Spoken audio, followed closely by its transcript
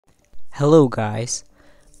Hello guys,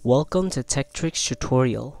 welcome to Tech Tricks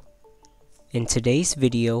tutorial. In today's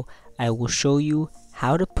video, I will show you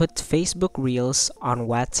how to put Facebook Reels on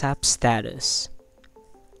WhatsApp status.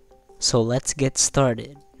 So let's get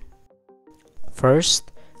started.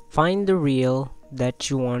 First, find the reel that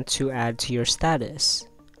you want to add to your status.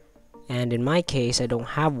 And in my case, I don't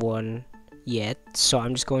have one yet, so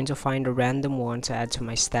I'm just going to find a random one to add to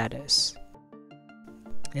my status.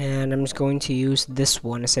 And I'm just going to use this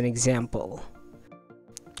one as an example.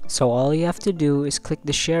 So all you have to do is click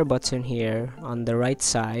the share button here on the right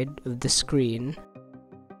side of the screen.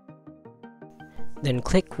 Then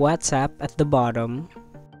click WhatsApp at the bottom.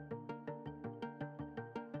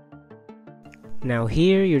 Now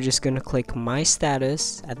here you're just going to click My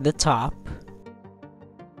Status at the top.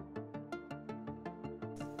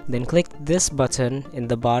 Then click this button in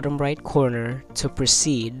the bottom right corner to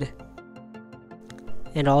proceed.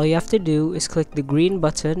 And all you have to do is click the green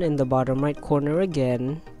button in the bottom right corner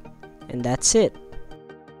again, and that's it.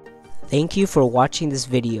 Thank you for watching this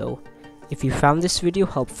video. If you found this video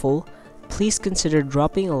helpful, please consider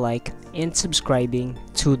dropping a like and subscribing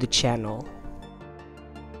to the channel.